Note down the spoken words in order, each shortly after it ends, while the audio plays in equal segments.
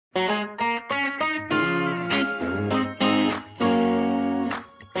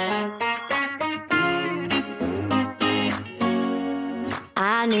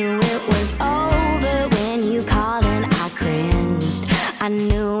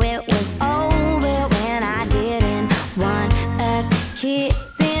it was over when I didn't want us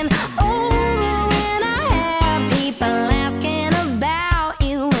kissing. Over when I had people asking about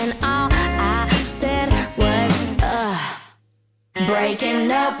you, and all I said was,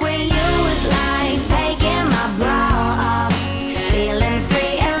 breaking up with you was like taking my bra off, feeling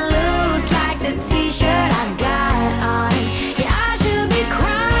free and loose like this t-shirt I got on. Yeah, I should be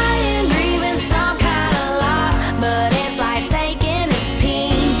crying, grieving some kind of loss, but it's like taking this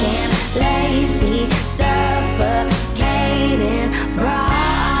pink and lacy, suffocating bra.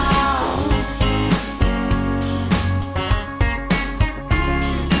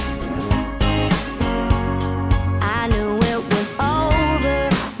 I knew it was over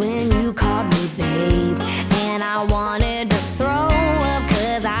when you called me babe, and I wanted to throw up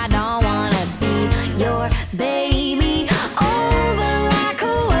 'cause I don't wanna be your baby. Over like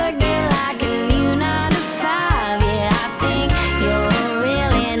a workday, like a new 9 to 5. Yeah, I think you're a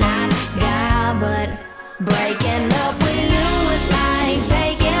really nice guy, but breaking up with you was like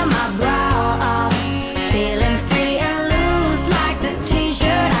taking my bra off, feeling free and loose like this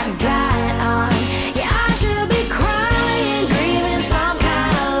t-shirt I got on. Yeah, I should be crying, grieving some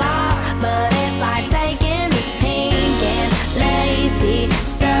kind of loss, but it's like taking this pink and lacy,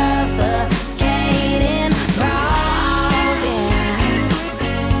 suffocating bra. Yeah.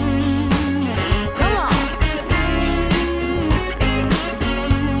 Come on.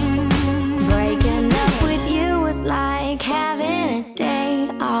 Breaking up with you was like having a day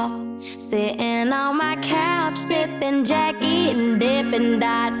off, sitting on my couch, sipping Jackie and dipping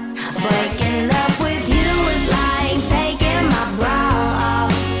dots.